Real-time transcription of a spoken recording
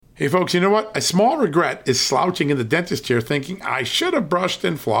Hey folks, you know what? A small regret is slouching in the dentist chair thinking I should have brushed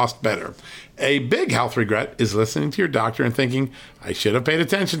and flossed better. A big health regret is listening to your doctor and thinking I should have paid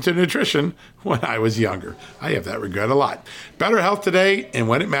attention to nutrition when I was younger. I have that regret a lot. Better health today and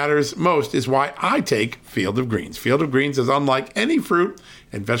when it matters most is why I take Field of Greens. Field of Greens is unlike any fruit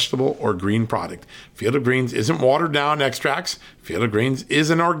and vegetable or green product. Field of Greens isn't watered down extracts. Field of Greens is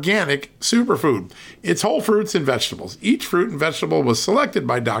an organic superfood. It's whole fruits and vegetables. Each fruit and vegetable was selected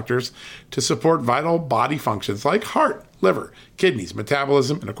by doctors to support vital body functions like heart, liver, kidneys,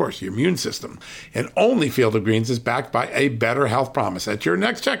 metabolism, and of course, your immune system. And only Field of Greens is backed by a better health promise. At your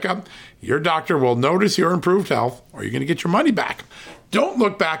next checkup, your doctor will notice your improved health or you're going to get your money back. Don't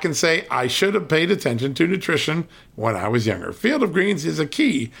look back and say, I should have paid attention to nutrition when I was younger. Field of Greens is a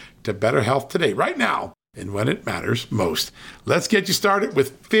key to better health today, right now, and when it matters most. Let's get you started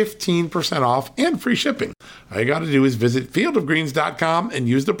with 15% off and free shipping. All you got to do is visit fieldofgreens.com and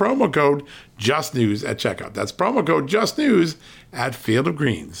use the promo code JUSTNEWS at checkout. That's promo code JUSTNEWS at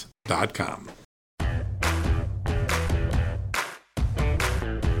fieldofgreens.com.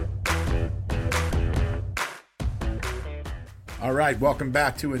 All right, welcome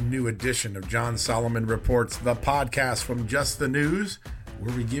back to a new edition of John Solomon Reports, the podcast from Just the News,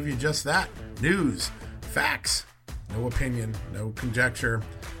 where we give you just that, news, facts, no opinion, no conjecture.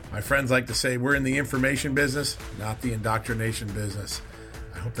 My friends like to say we're in the information business, not the indoctrination business.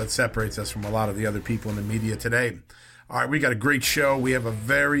 I hope that separates us from a lot of the other people in the media today. All right, we got a great show. We have a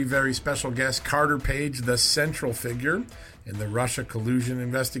very, very special guest. Carter Page, the central figure in the Russia collusion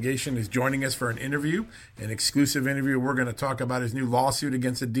investigation, is joining us for an interview, an exclusive interview. We're going to talk about his new lawsuit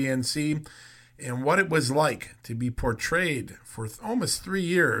against the DNC and what it was like to be portrayed for almost 3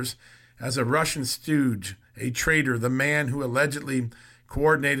 years as a Russian stooge, a traitor, the man who allegedly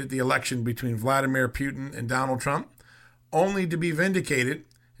coordinated the election between Vladimir Putin and Donald Trump, only to be vindicated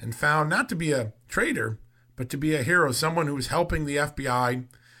and found not to be a traitor, but to be a hero, someone who was helping the FBI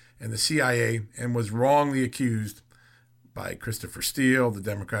and the CIA and was wrongly accused by Christopher Steele, the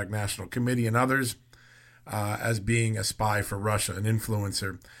Democratic National Committee, and others as being a spy for Russia, an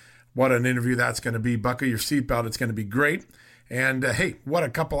influencer. What an interview that's going to be. Buckle your seatbelt. It's going to be great. And hey, what a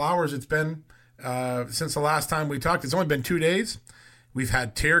couple hours it's been since the last time we talked. It's only been 2 days. We've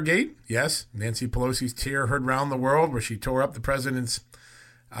had Teargate. Yes, Nancy Pelosi's tear heard round the world, where she tore up the president's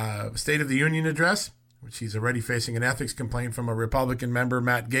State of the Union address, which she's already facing an ethics complaint from a Republican member,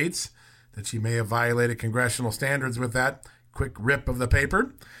 Matt Gaetz, that she may have violated congressional standards with that quick rip of the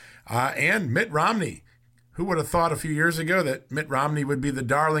paper. And Mitt Romney. Who would have thought a few years ago that Mitt Romney would be the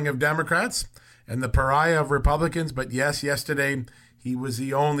darling of Democrats and the pariah of Republicans? But yes, yesterday he was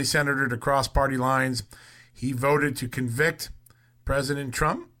the only senator to cross party lines. He voted to convict President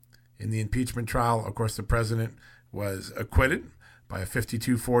Trump in the impeachment trial. Of course, the president was acquitted by a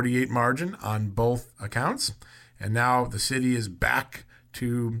 52-48 margin on both accounts. And now the city is back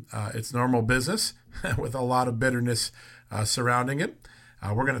to its normal business with a lot of bitterness surrounding it.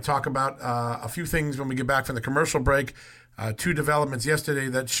 We're going to talk about a few things when we get back from the commercial break. Two developments yesterday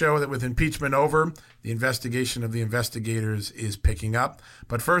that show that with impeachment over, the investigation of the investigators is picking up.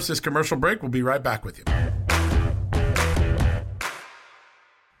 But first, this commercial break. We'll be right back with you.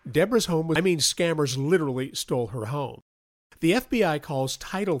 Deborah's home scammers literally stole her home. The FBI calls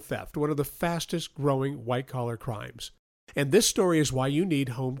title theft one of the fastest growing white-collar crimes. And this story is why you need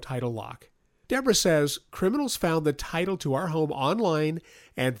Home Title Lock. Deborah says criminals found the title to our home online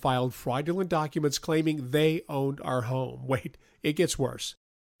and filed fraudulent documents claiming they owned our home. Wait, it gets worse.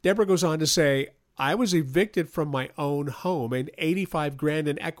 Deborah goes on to say, I was evicted from my own home and $85,000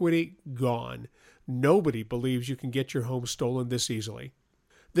 in equity gone. Nobody believes you can get your home stolen this easily.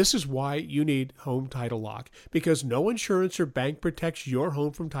 This is why you need Home Title Lock, because no insurance or bank protects your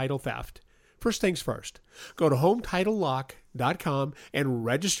home from title theft. First things first, go to HometitleLock.com and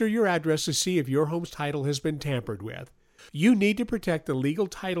register your address to see if your home's title has been tampered with. You need to protect the legal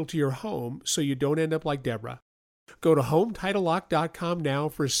title to your home so you don't end up like Deborah. Go to HometitleLock.com now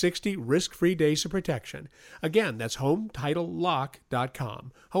for 60 risk-free days of protection. Again, that's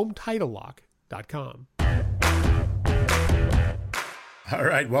HometitleLock.com. HometitleLock.com. All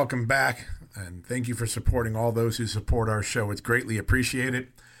right, welcome back, and thank you for supporting all those who support our show. It's greatly appreciated.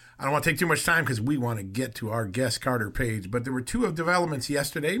 I don't want to take too much time because we want to get to our guest, Carter Page. But there were two developments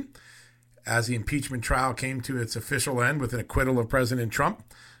yesterday as the impeachment trial came to its official end with an acquittal of President Trump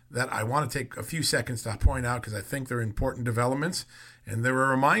that I want to take a few seconds to point out because I think they're important developments. And they're a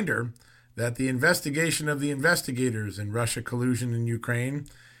reminder that the investigation of the investigators in Russia collusion in Ukraine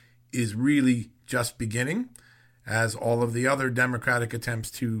is really just beginning, as all of the other Democratic attempts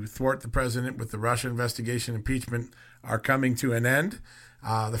to thwart the president with the Russia investigation impeachment are coming to an end.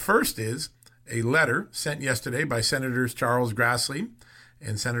 The first is a letter sent yesterday by Senators Charles Grassley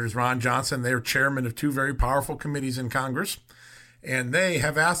and Senators Ron Johnson. They're chairmen of two very powerful committees in Congress, and they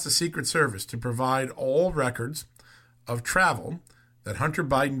have asked the Secret Service to provide all records of travel that Hunter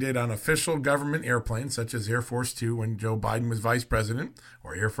Biden did on official government airplanes, such as Air Force Two when Joe Biden was vice president,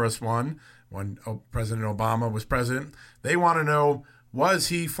 or Air Force One when President Obama was president. They want to know, was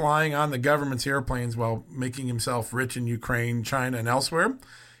he flying on the government's airplanes while making himself rich in Ukraine, China, and elsewhere?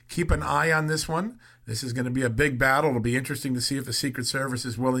 Keep an eye on this one. This is going to be a big battle. It'll be interesting to see if the Secret Service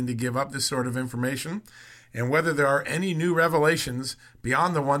is willing to give up this sort of information and whether there are any new revelations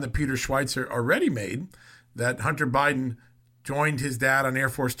beyond the one that Peter Schweizer already made, that Hunter Biden joined his dad on Air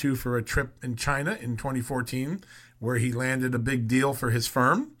Force Two for a trip in China in 2014, where he landed a big deal for his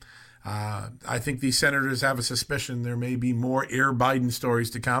firm. I think these senators have a suspicion there may be more Air Biden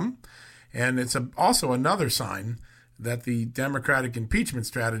stories to come. And it's also another sign that the Democratic impeachment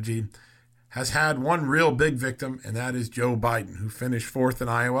strategy has had one real big victim, and that is Joe Biden, who finished fourth in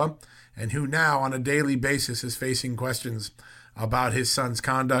Iowa and who now on a daily basis is facing questions about his son's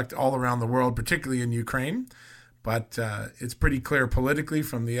conduct all around the world, particularly in Ukraine. But it's pretty clear politically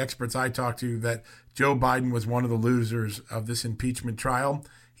from the experts I talked to that Joe Biden was one of the losers of this impeachment trial.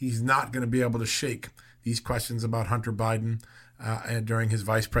 He's not going to be able to shake these questions about Hunter Biden during his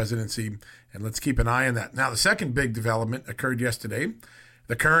vice presidency. And let's keep an eye on that. Now, the second big development occurred yesterday.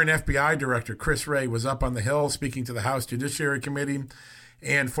 The current FBI director, Chris Wray, was up on the Hill speaking to the House Judiciary Committee.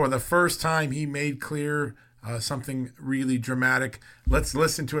 And for the first time, he made clear something really dramatic. Let's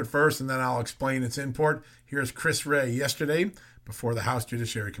listen to it first, and then I'll explain its import. Here's Chris Wray yesterday before the House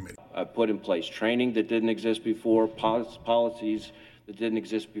Judiciary Committee. I put in place training that didn't exist before, policies that didn't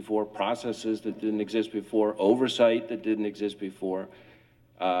exist before, processes that didn't exist before, oversight that didn't exist before.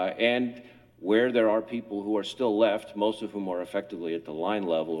 And where there are people who are still left, most of whom are effectively at the line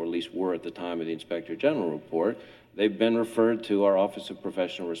level, or at least were at the time of the Inspector General report, they've been referred to our Office of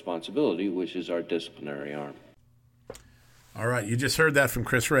Professional Responsibility, which is our disciplinary arm. All right, you just heard that from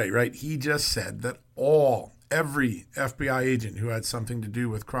Chris Wray, right? He just said that every FBI agent who had something to do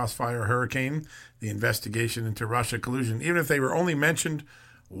with Crossfire Hurricane, the investigation into Russia collusion, even if they were only mentioned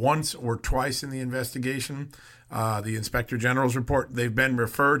once or twice in the investigation, the Inspector General's report, they've been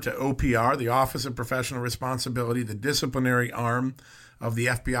referred to OPR, the Office of Professional Responsibility, the disciplinary arm of the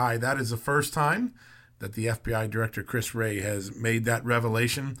FBI. That is the first time that the FBI Director Chris Wray has made that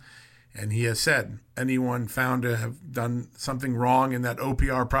revelation. And he has said anyone found to have done something wrong in that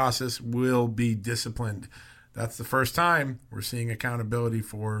OPR process will be disciplined. That's the first time we're seeing accountability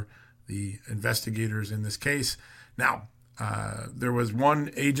for the investigators in this case. Now, there was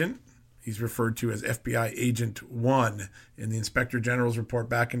one agent, he's referred to as FBI Agent 1 in the Inspector General's report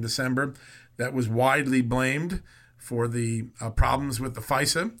back in December, that was widely blamed for the problems with the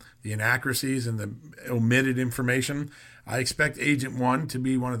FISA, the inaccuracies and the omitted information. I expect Agent 1 to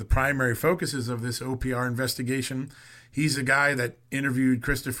be one of the primary focuses of this OPR investigation. He's the guy that interviewed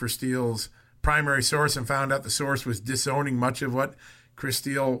Christopher Steele's primary source and found out the source was disowning much of what Chris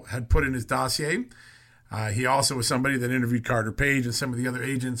Steele had put in his dossier. He also was somebody that interviewed Carter Page and some of the other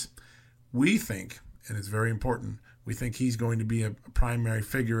agents. We think, and it's very important, we think he's going to be a primary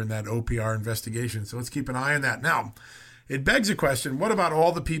figure in that OPR investigation. So let's keep an eye on that. Now, it begs a question, what about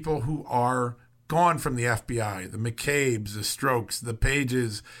all the people who are gone from the FBI, the McCabe's, the Strokes, the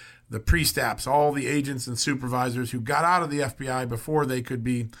Pages, the Prestaps, all the agents and supervisors who got out of the FBI before they could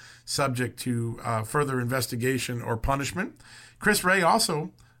be subject to further investigation or punishment? Chris Wray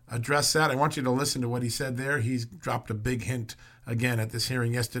also addressed that. I want you to listen to what he said there. He's dropped a big hint again at this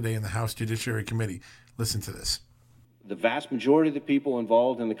hearing yesterday in the House Judiciary Committee. Listen to this. The vast majority of the people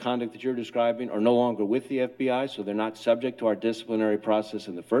involved in the conduct that you're describing are no longer with the FBI, so they're not subject to our disciplinary process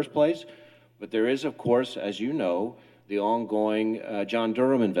in the first place. But there is, of course, as you know, the ongoing John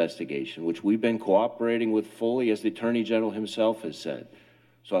Durham investigation, which we've been cooperating with fully, as the Attorney General himself has said.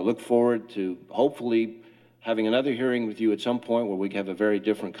 So I look forward to hopefully having another hearing with you at some point where we can have a very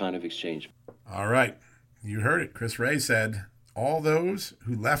different kind of exchange. All right. You heard it. Chris Wray said all those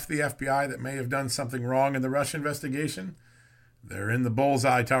who left the FBI that may have done something wrong in the Russia investigation, they're in the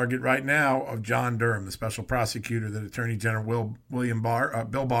bullseye target right now of John Durham, the special prosecutor that Attorney General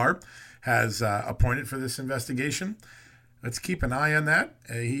Bill Barr has appointed for this investigation. Let's keep an eye on that.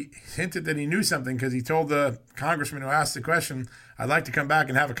 He hinted that he knew something because he told the congressman who asked the question, I'd like to come back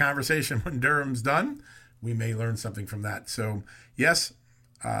and have a conversation when Durham's done. We may learn something from that. So, yes,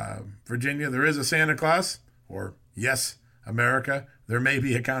 Virginia, there is a Santa Claus, or yes, America, there may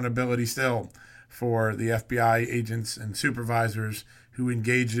be accountability still for the FBI agents and supervisors who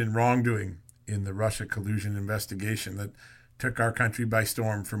engaged in wrongdoing in the Russia collusion investigation that took our country by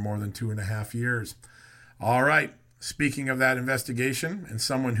storm for more than 2.5 years. All right. Speaking of that investigation and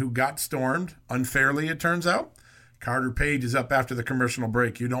someone who got stormed unfairly, it turns out, Carter Page is up after the commercial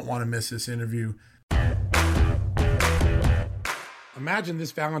break. You don't want to miss this interview. Imagine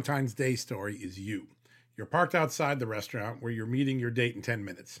this Valentine's Day story is you. You're parked outside the restaurant where you're meeting your date in 10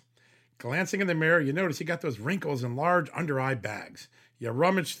 minutes. Glancing in the mirror, you notice you got those wrinkles and large under-eye bags. You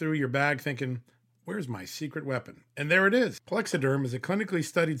rummage through your bag thinking, where's my secret weapon? And there it is. Plexiderm is a clinically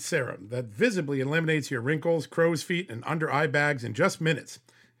studied serum that visibly eliminates your wrinkles, crow's feet, and under-eye bags in just minutes.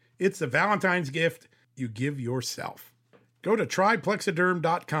 It's the Valentine's gift you give yourself. Go to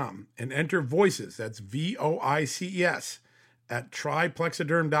tryplexiderm.com and enter VOICES, that's VOICES, at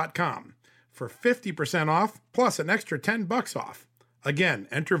tryplexiderm.com for 50% off plus an extra $10 off. Again,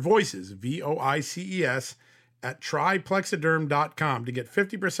 enter VOICES, VOICES, at tryplexiderm.com to get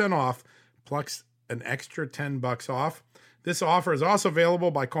 50% off plus an extra $10 off. This offer is also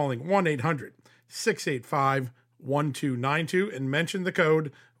available by calling 1-800-685-1292 and mention the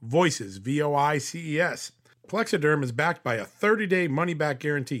code VOICES, VOICES. Plexiderm is backed by a 30-day money-back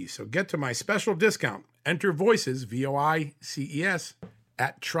guarantee, so get to my special discount. Enter VOICES, VOICES,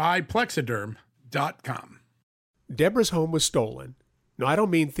 at tryplexiderm.com. Deborah's home was stolen. No, I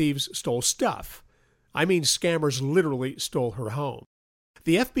don't mean thieves stole stuff. I mean scammers literally stole her home.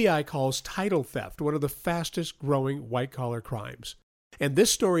 The FBI calls title theft one of the fastest growing white-collar crimes. And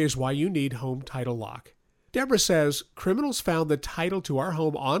this story is why you need Home Title Lock. Deborah says criminals found the title to our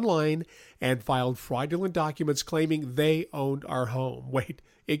home online and filed fraudulent documents claiming they owned our home. Wait,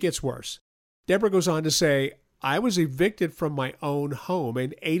 it gets worse. Deborah goes on to say, I was evicted from my own home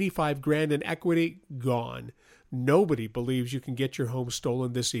and $85,000 in equity gone. Nobody believes you can get your home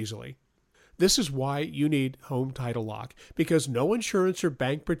stolen this easily. This is why you need Home Title Lock, because no insurance or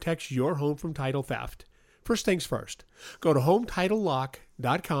bank protects your home from title theft. First things first, go to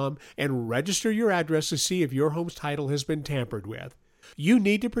HometitleLock.com and register your address to see if your home's title has been tampered with. You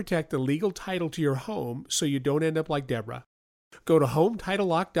need to protect the legal title to your home so you don't end up like Deborah. Go to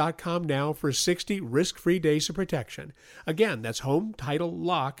HometitleLock.com now for 60 risk-free days of protection. Again, that's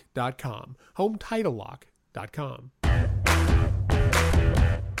HometitleLock.com. HometitleLock.com.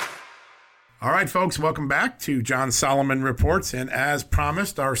 All right, folks, welcome back to John Solomon Reports. And as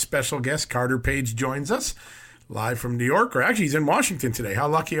promised, our special guest, Carter Page, joins us live from New York, or actually he's in Washington today. How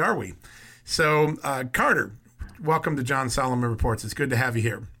lucky are we? So, Carter, welcome to John Solomon Reports. It's good to have you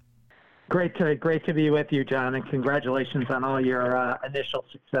here. Great to be with you, John, and congratulations on all your initial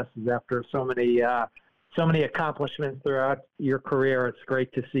successes after so many accomplishments throughout your career. It's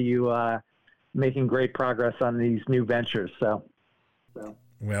great to see you making great progress on these new ventures. So.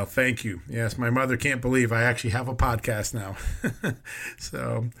 Well, thank you. Yes, my mother can't believe I actually have a podcast now.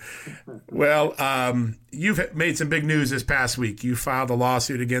 So, well, you've made some big news this past week. You filed a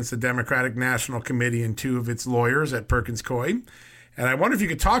lawsuit against the Democratic National Committee and two of its lawyers at Perkins Coie. And I wonder if you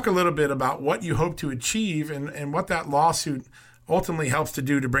could talk a little bit about what you hope to achieve and what that lawsuit ultimately helps to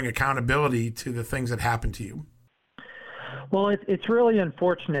do to bring accountability to the things that happened to you. Well, it's really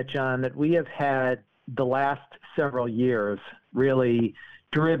unfortunate, John, that we have had the last several years really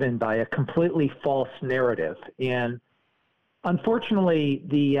driven by a completely false narrative. And unfortunately,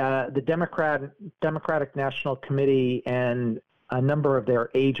 the Democratic National Committee and a number of their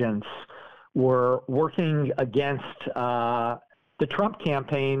agents were working against the Trump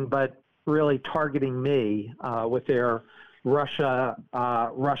campaign, but really targeting me with their Russia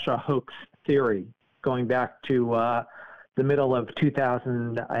hoax theory going back to the middle of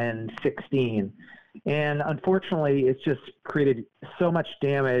 2016. And unfortunately, it's just created so much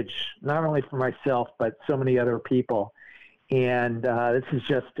damage, not only for myself, but so many other people. And this is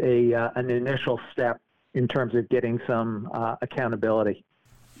just an initial step in terms of getting some accountability.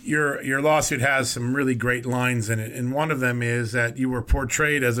 Your lawsuit has some really great lines in it, and one of them is that you were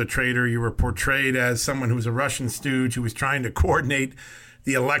portrayed as a traitor. You were portrayed as someone who was a Russian stooge who was trying to coordinate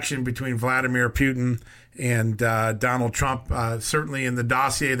the election between Vladimir Putin and Donald Trump, certainly in the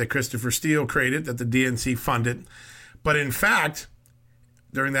dossier that Christopher Steele created, that the DNC funded. But in fact,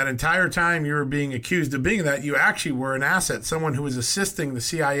 during that entire time you were being accused of being that, you actually were an asset, someone who was assisting the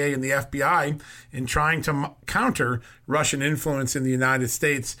CIA and the FBI in trying to counter Russian influence in the United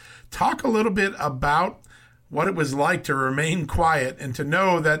States. Talk a little bit about what it was like to remain quiet and to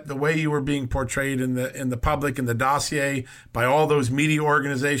know that the way you were being portrayed in the public, in the dossier, by all those media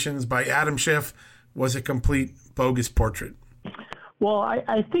organizations, by Adam Schiff, was a complete bogus portrait. Well,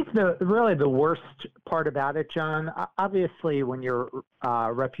 I think the worst part about it, John, obviously when your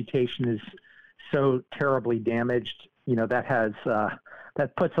reputation is so terribly damaged,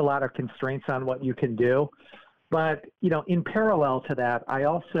 that puts a lot of constraints on what you can do. But, in parallel to that, I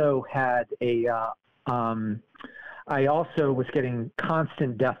also had I also was getting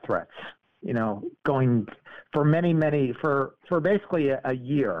constant death threats, going for for basically a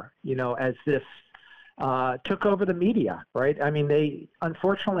year, as this took over the media, right? I mean,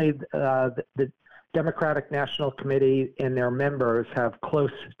 unfortunately, the Democratic National Committee and their members have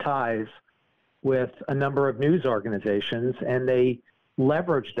close ties with a number of news organizations, and they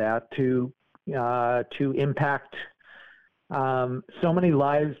leveraged that to impact so many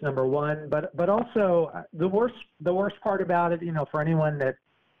lives, number one, but also the worst part about it, for anyone that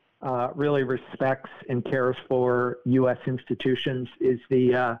really respects and cares for U.S. institutions, is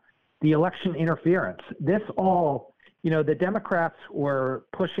the election interference. This all, the Democrats were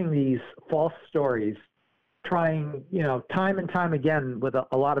pushing these false stories, trying, time and time again with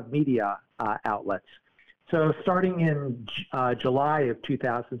a lot of media outlets. So starting in July of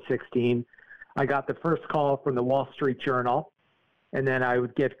 2016, I got the first call from the Wall Street Journal, and then I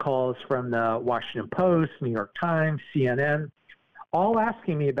would get calls from the Washington Post, New York Times, CNN, all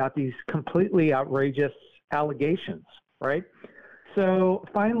asking me about these completely outrageous allegations, right? So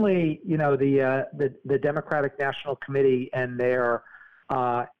finally, the Democratic National Committee and their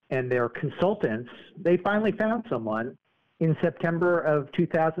consultants, they finally found someone in September of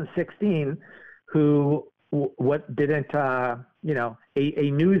 2016 who a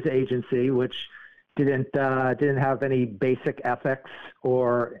news agency which didn't have any basic ethics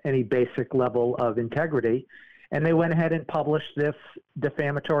or any basic level of integrity, and they went ahead and published this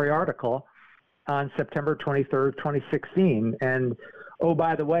defamatory article on September 23rd, 2016. And oh,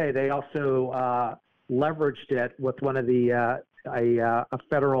 by the way, they also leveraged it with one of the a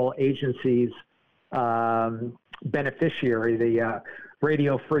federal agency's beneficiary, the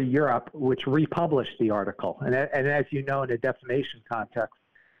Radio Free Europe, which republished the article. And as you know, in a defamation context,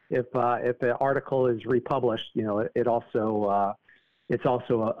 if the article is republished, it's also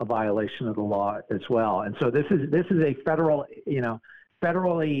a violation of the law as well. And so this is a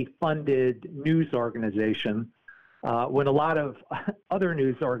federally funded news organization. When a lot of other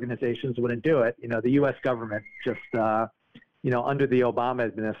news organizations wouldn't do it, the U.S. government just under the Obama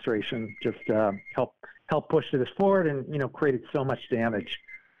administration just helped push this forward and, created so much damage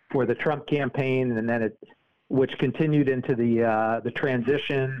for the Trump campaign, and then which continued into the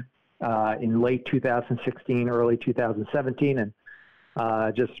transition in late 2016, early 2017, and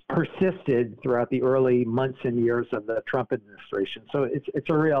just persisted throughout the early months and years of the Trump administration. So it's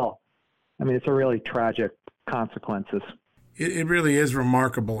a really tragic consequences. It really is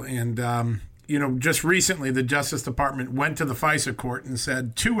remarkable. And, just recently, the Justice Department went to the FISA court and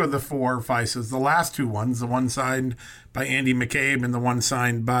said 2 of the 4 FISAs, the last 2 ones, the one signed by Andy McCabe and the one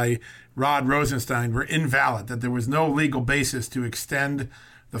signed by Rod Rosenstein, were invalid, that there was no legal basis to extend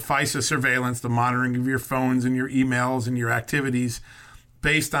the FISA surveillance, the monitoring of your phones and your emails and your activities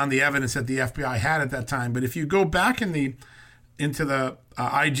based on the evidence that the FBI had at that time. But if you go back into the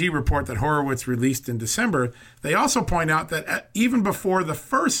IG report that Horowitz released in December, they also point out that even before the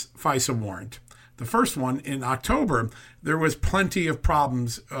first FISA warrant, the first one in October, there was plenty of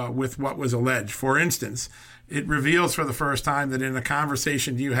problems with what was alleged. For instance, it reveals for the first time that in a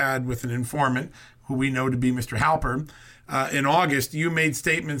conversation you had with an informant, who we know to be Mr. Halper, in August, you made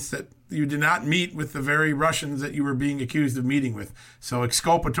statements that you did not meet with the very Russians that you were being accused of meeting with. So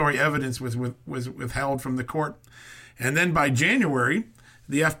exculpatory evidence was withheld from the court. And then by January,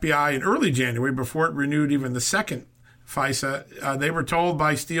 the FBI, in early January, before it renewed even the second FISA, they were told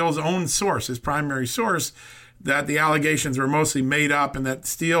by Steele's own source, his primary source, that the allegations were mostly made up and that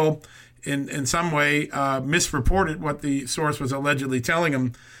Steele, in some way, misreported what the source was allegedly telling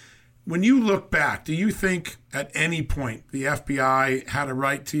him. When you look back, do you think at any point the FBI had a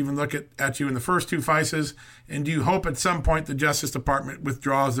right to even look at you in the first 2 FISAs? And do you hope at some point the Justice Department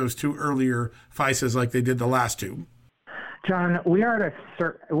withdraws those 2 earlier FISAs like they did the last 2? John, we are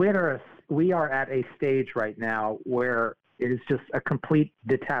at a stage right now where it is just a complete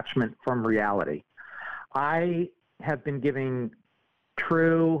detachment from reality. I have been giving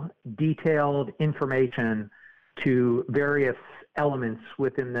true, detailed information to various elements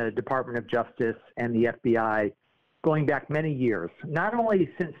within the Department of Justice and the FBI going back many years, not only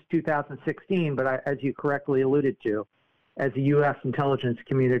since 2016, but as you correctly alluded to, as a U.S. intelligence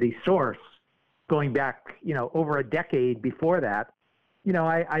community source, going back, over a decade before that.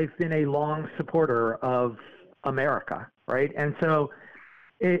 I've been a long supporter of America, right? And so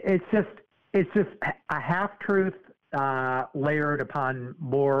it's just a half-truth layered upon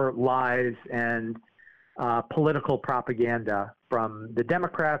more lies and political propaganda from the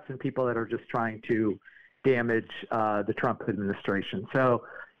Democrats and people that are just trying to damage the Trump administration. So,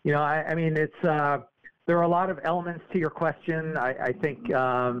 it's there are a lot of elements to your question. I think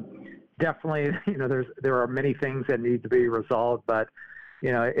definitely, there are many things that need to be resolved, but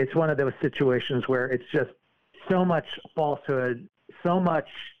it's one of those situations where it's just so much falsehood, so much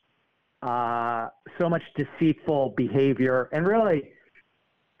deceitful behavior, and really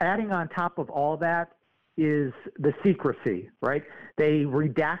adding on top of all that is the secrecy, right? They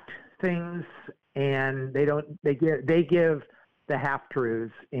redact things and they give the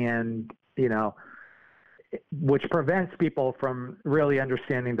half-truths, and which prevents people from really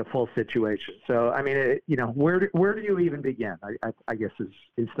understanding the full situation. So, I mean, where do you even begin? I guess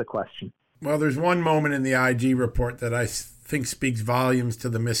is the question. Well, there's one moment in the IG report that I think speaks volumes to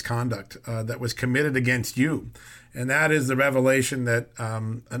the misconduct that was committed against you. And that is the revelation that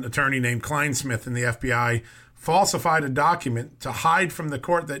an attorney named Kleinsmith in the FBI falsified a document to hide from the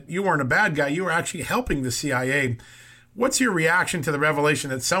court that you weren't a bad guy. You were actually helping the CIA. What's your reaction to the revelation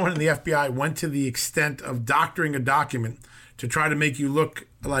that someone in the FBI went to the extent of doctoring a document to try to make you look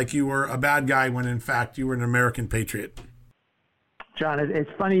like you were a bad guy when, in fact, you were an American patriot? John, it's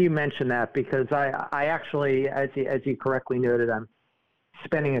funny you mention that, because I actually, as you correctly noted, I'm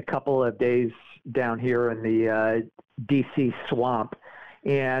spending a couple of days down here in the D.C. swamp.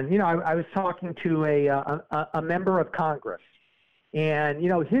 And, I was talking to a member of Congress. And,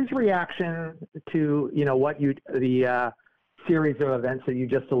 his reaction to, the series of events that you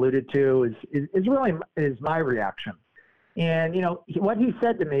just alluded to is really my reaction. And, what he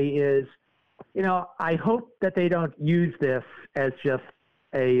said to me is, I hope that they don't use this as just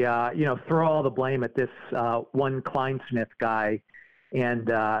a, throw all the blame at this one Kleinsmith guy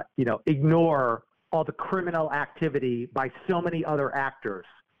and, ignore all the criminal activity by so many other actors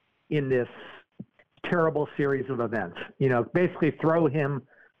in this terrible series of events. Basically throw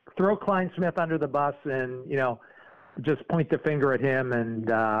Kleinsmith under the bus and, just point the finger at him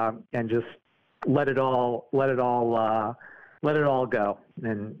and just let it all go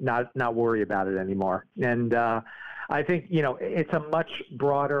and not worry about it anymore. And I think, it's a much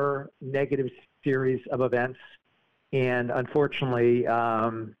broader negative series of events. And unfortunately,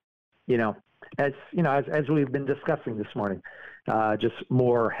 as we've been discussing this morning, just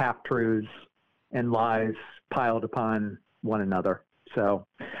more half-truths and lies piled upon one another. So,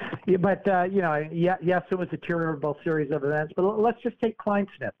 but, yes, it was a terrible series of events, but let's just take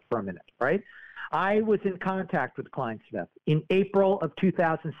Kleinsmith for a minute, right? I was in contact with Kleinsmith in April of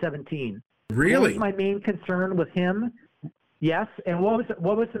 2017. Really? What was my main concern with him? Yes. And what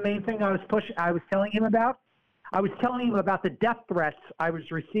was the main thing I was telling him about? I was telling him about the death threats I was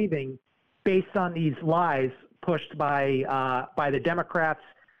receiving based on these lies pushed by the Democrats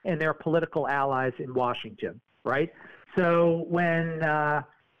and their political allies in Washington, right? So when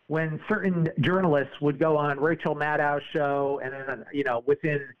certain journalists would go on Rachel Maddow's show, and then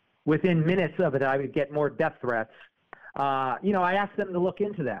within minutes of it, I would get more death threats. I asked them to look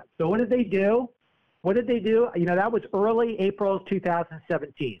into that. So what did they do? That was early April of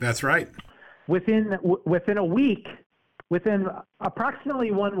 2017. That's right. Within a week, within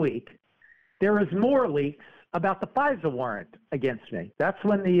approximately 1 week, there was more leaks about the FISA warrant against me. That's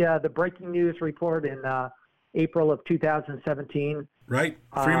when the breaking news report in April of 2017. Right,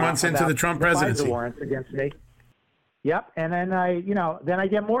 3 months into the Trump presidency. FISA warrants against me. Yep, and then I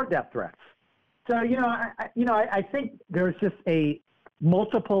get more death threats. So I think there's just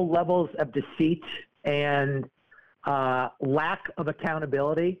multiple levels of deceit and lack of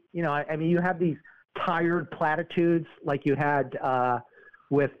accountability. You have these tired platitudes like you had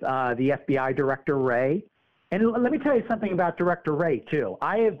with the FBI Director Wray. And let me tell you something about Director Wray, too.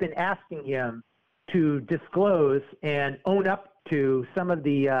 I have been asking him to disclose and own up to some of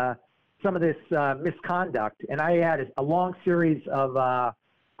this misconduct. And I had a long series of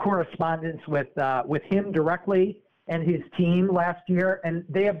correspondence with him directly and his team last year, and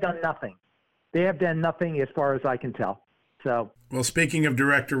they have done nothing. They have done nothing as far as I can tell. So, well, speaking of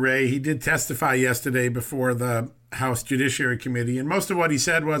Director Wray, he did testify yesterday before the House Judiciary Committee, and most of what he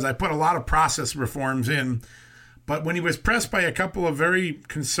said was, I put a lot of process reforms in, but when he was pressed by a couple of very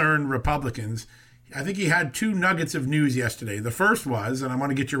concerned Republicans, I think he had two nuggets of news yesterday. The first was, and I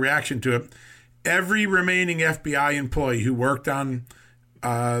want to get your reaction to it, every remaining FBI employee who worked on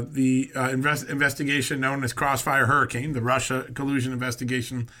the investigation known as Crossfire Hurricane, the Russia collusion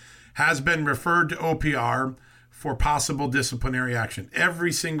investigation, has been referred to OPR for possible disciplinary action.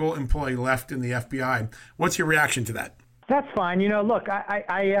 Every single employee left in the FBI. What's your reaction to that? That's fine. Look,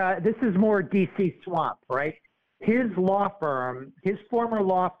 this is more DC swamp, right? His law firm, his former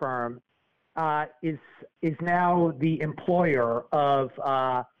law firm, is now the employer of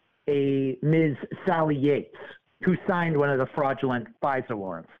a Ms. Sally Yates, who signed one of the fraudulent FISA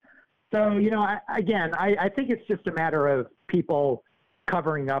warrants. So, I think it's just a matter of people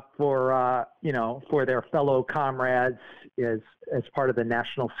covering up for, for their fellow comrades as part of the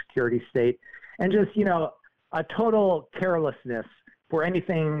national security state, and just, a total carelessness for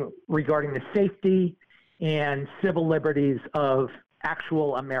anything regarding the safety and civil liberties of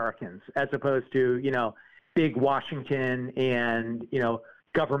actual Americans, as opposed to, big Washington and,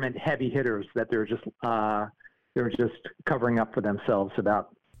 government heavy hitters that they're just covering up for themselves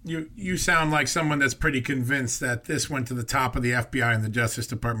about. You sound like someone that's pretty convinced that this went to the top of the FBI and the Justice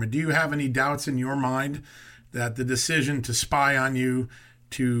Department. Do you have any doubts in your mind that the decision to spy on you,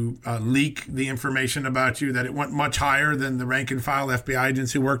 to leak the information about you, that it went much higher than the rank and file FBI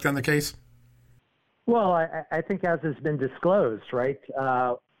agents who worked on the case? Well, I think as has been disclosed, right,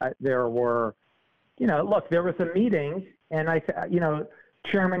 there were, there was a meeting, and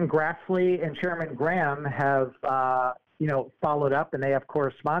Chairman Grassley and Chairman Graham have, followed up, and they have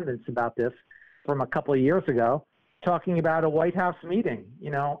correspondence about this from a couple of years ago, talking about a White House meeting,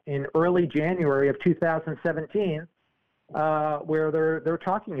 in early January of 2017, where they're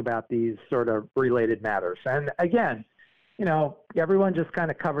talking about these sort of related matters. And again, everyone just kind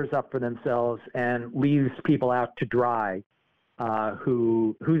of covers up for themselves and leaves people out to dry,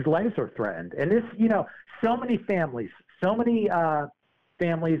 whose lives are threatened. And this, so many families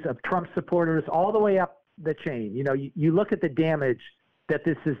of Trump supporters all the way up the chain. You look at the damage that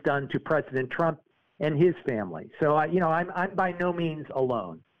this has done to President Trump and his family. So, I'm by no means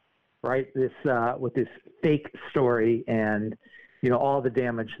alone, right? With this fake story and, all the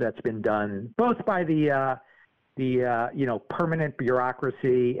damage that's been done, both by the permanent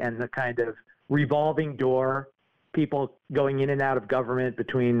bureaucracy and the kind of revolving door, people going in and out of government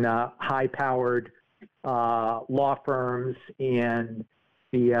between high-powered law firms and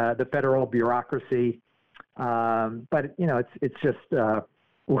the federal bureaucracy. But it's just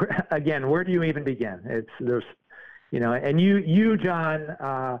again, where do you even begin? And you,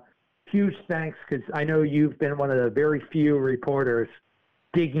 John, huge thanks, because I know you've been one of the very few reporters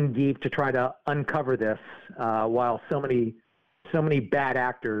digging deep to try to uncover this, while so many bad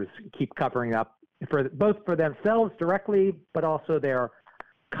actors keep covering up both for themselves directly, but also their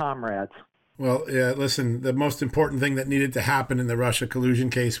comrades. Well, yeah, listen, the most important thing that needed to happen in the Russia collusion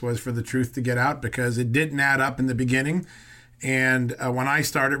case was for the truth to get out, because it didn't add up in the beginning. And when I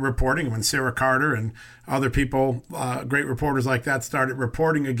started reporting, when Sarah Carter and other people, great reporters like that, started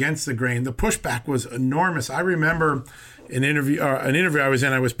reporting against the grain, the pushback was enormous. I remember an interview I was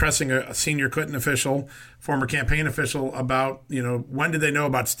in. I was pressing a senior Clinton official, former campaign official, about, when did they know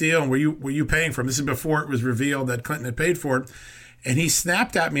about Steele, and were you paying for him? This is before it was revealed that Clinton had paid for it. And he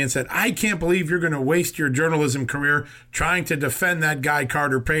snapped at me and said, "I can't believe you're going to waste your journalism career trying to defend that guy,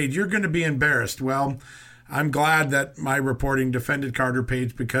 Carter Page. You're going to be embarrassed." Well, I'm glad that my reporting defended Carter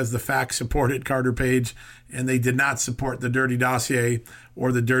Page, because the facts supported Carter Page, and they did not support the dirty dossier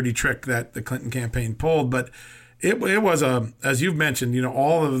or the dirty trick that the Clinton campaign pulled. But it was as you've mentioned,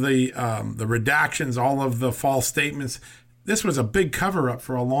 all of the redactions, all of the false statements. This was a big cover-up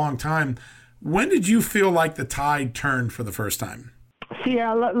for a long time. When did you feel like the tide turned for the first time? See,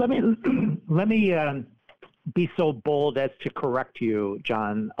 let me be so bold as to correct you,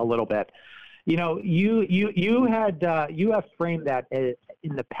 John, a little bit. You have framed that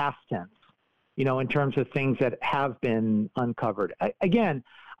in the past tense, in terms of things that have been uncovered. Again,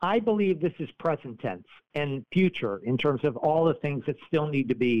 I believe this is present tense and future in terms of all the things that still need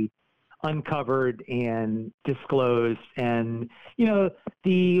to be uncovered and disclosed, and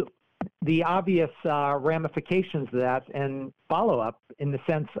the obvious ramifications of that and follow-up, in the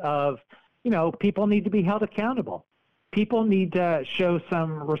sense of, people need to be held accountable. People need to show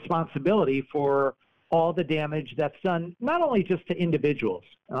some responsibility for all the damage that's done, not only just to individuals,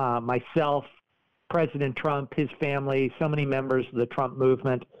 myself, President Trump, his family, so many members of the Trump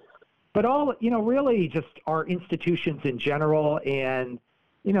movement, but all, really just our institutions in general and,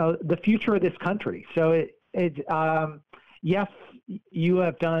 the future of this country. So yes, you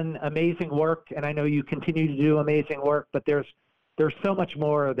have done amazing work, and I know you continue to do amazing work, but there's so much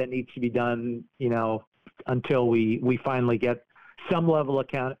more that needs to be done, until we finally get some level of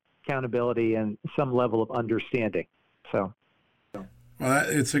accountability and some level of understanding. So. Well,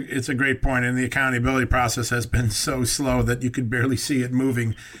 it's a great point, and the accountability process has been so slow that you could barely see it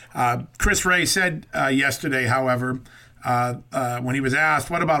moving. Chris Wray said yesterday, however, when he was asked,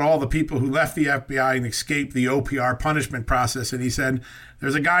 what about all the people who left the FBI and escaped the OPR punishment process? And he said,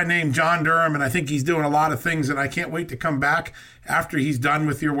 there's a guy named John Durham, and I think he's doing a lot of things, and I can't wait to come back after he's done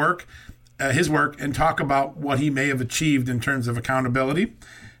with your work, his work, and talk about what he may have achieved in terms of accountability.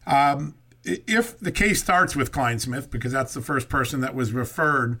 If the case starts with Clinesmith, because that's the first person that was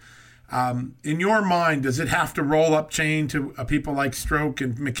referred, In your mind, does it have to roll up chain to people like Strzok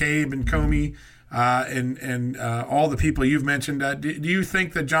and McCabe and Comey and all the people you've mentioned? Do you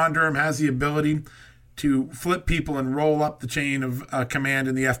think that John Durham has the ability to flip people and roll up the chain of command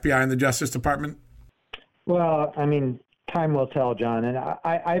in the FBI and the Justice Department? Well, I mean, time will tell, John. And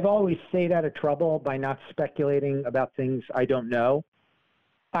I've always stayed out of trouble by not speculating about things I don't know.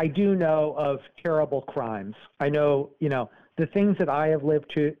 I do know of terrible crimes. I know, the things that I have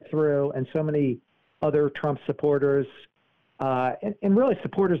lived through and so many other Trump supporters and really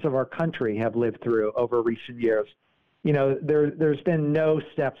supporters of our country have lived through over recent years. There's been no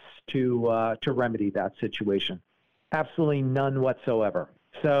steps to remedy that situation. Absolutely none whatsoever.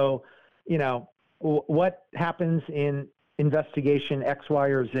 So, what happens in investigation X, Y,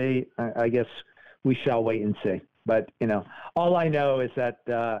 or Z, I guess we shall wait and see. But, all I know is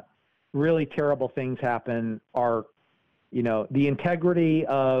that really terrible things happen are, the integrity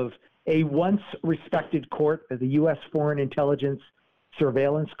of a once respected court, the U.S. Foreign Intelligence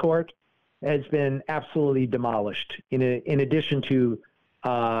Surveillance Court, has been absolutely demolished in addition to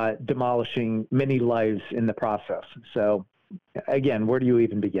demolishing many lives in the process. So, again, where do you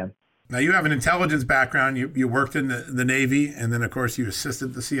even begin? Now, you have an intelligence background. You worked in the Navy, and then, of course, you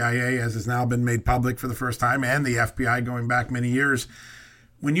assisted the CIA, as has now been made public for the first time, and the FBI going back many years.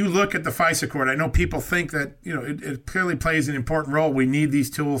 When you look at the FISA court, I know people think that, it clearly plays an important role. We need these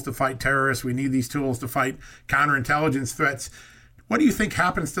tools to fight terrorists. We need these tools to fight counterintelligence threats. What do you think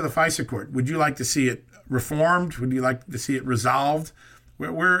happens to the FISA court? Would you like to see it reformed? Would you like to see it resolved?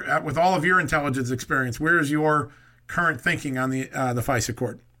 Where with all of your intelligence experience, where is your current thinking on the FISA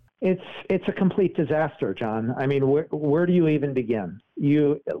court? It's a complete disaster, John. I mean, where do you even begin?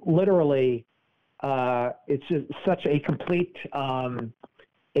 You literally, it's just such a complete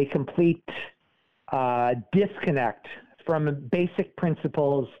disconnect from basic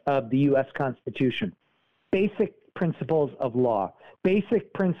principles of the U.S. Constitution, basic principles of law,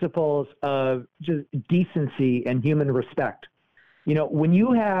 basic principles of just decency and human respect. When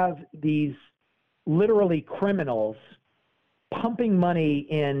you have these literally criminals pumping money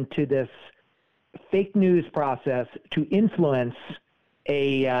into this fake news process to influence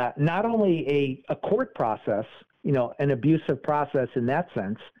not only a court process, an abusive process in that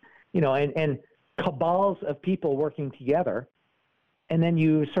sense, and cabals of people working together. And then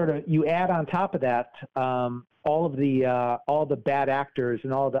you add on top of that all the bad actors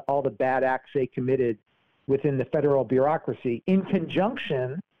and all the bad acts they committed within the federal bureaucracy in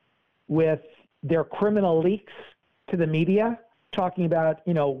conjunction with their criminal leaks to the media, talking about,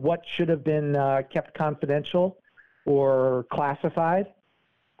 what should have been kept confidential or classified.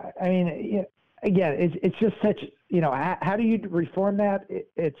 I mean, again, it's just such, how do you reform that?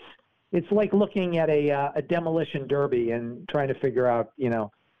 It's like looking at a demolition derby and trying to figure out,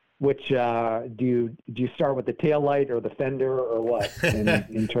 which do you start with the taillight or the fender or what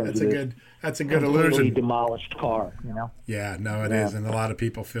in terms of that's a good completely illusion. Demolished car, Yeah, no, it is, and a lot of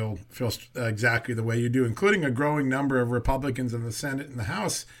people feel exactly the way you do, including a growing number of Republicans in the Senate and the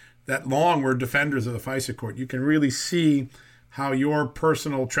House that long were defenders of the FISA court. You can really see how your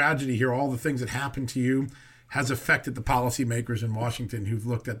personal tragedy here, all the things that happened to you, has affected the policymakers in Washington who've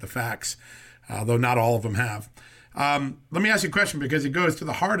looked at the facts, though not all of them have. Let me ask you a question, because it goes to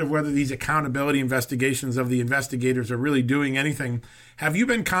the heart of whether these accountability investigations of the investigators are really doing anything. Have you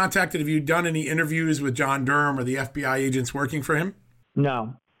been contacted? Have you done any interviews with John Durham or the FBI agents working for him?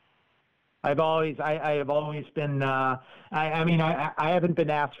 No. I have always been, I haven't been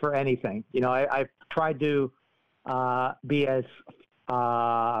asked for anything. I've tried to be as,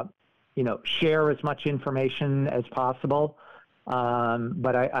 share as much information as possible.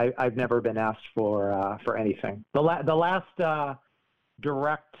 But I've never been asked for anything. The last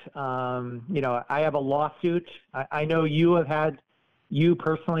direct, I have a lawsuit. I know you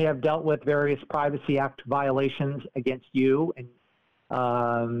personally have dealt with various Privacy Act violations against you and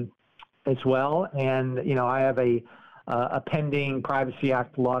as well. And I have a pending Privacy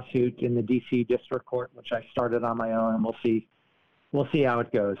Act lawsuit in the D.C. District Court, which I started on my own, and we'll see how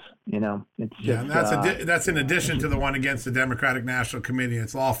it goes. It's just, and that's in addition to the one against the Democratic National Committee and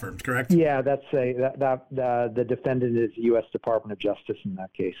its law firms, correct? Yeah, the defendant is the U.S. Department of Justice in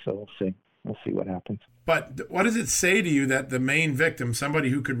that case. So we'll see what happens. But what does it say to you that the main victim, somebody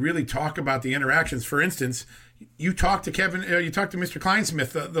who could really talk about the interactions, for instance, you talked to Mr.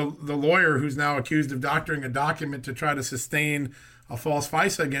 Kleinsmith, the lawyer who's now accused of doctoring a document to try to sustain a false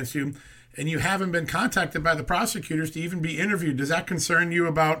FISA against you, and you haven't been contacted by the prosecutors to even be interviewed. Does that concern you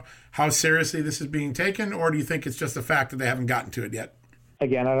about how seriously this is being taken, or do you think it's just the fact that they haven't gotten to it yet?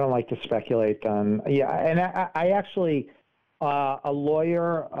 Again, I don't like to speculate on. Yeah, and I actually, A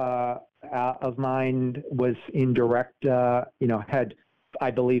lawyer of mine was in direct, had,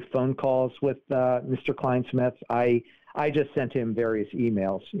 I believe, phone calls with Mr. Kleinsmith. I just sent him various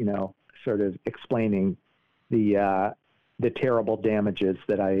emails, sort of explaining the terrible damages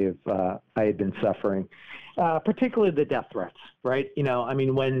that I had been suffering, particularly the death threats. Right?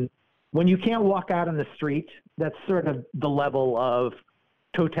 When you can't walk out on the street, that's sort of the level of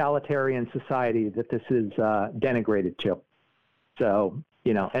totalitarian society that this is denigrated to. So,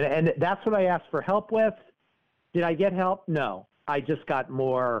 and that's what I asked for help with. Did I get help? No. I just got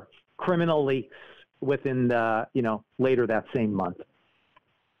more criminal leaks within later that same month.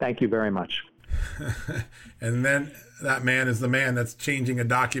 Thank you very much. And then that man is the man that's changing a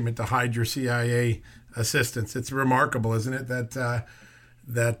document to hide your CIA assistance. It's remarkable, isn't it,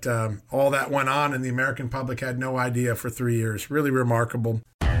 that all that went on and the American public had no idea for 3 years. Really remarkable.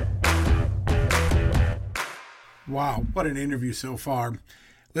 Wow, what an interview so far.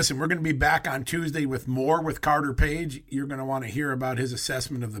 Listen, we're going to be back on Tuesday with more with Carter Page. You're going to want to hear about his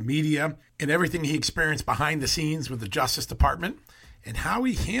assessment of the media and everything he experienced behind the scenes with the Justice Department and how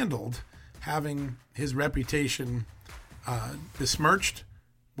he handled having his reputation besmirched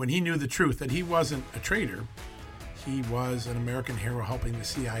when he knew the truth, that he wasn't a traitor. He was an American hero helping the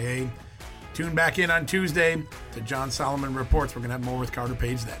CIA. Tune back in on Tuesday to John Solomon Reports. We're going to have more with Carter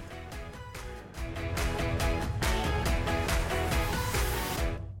Page then.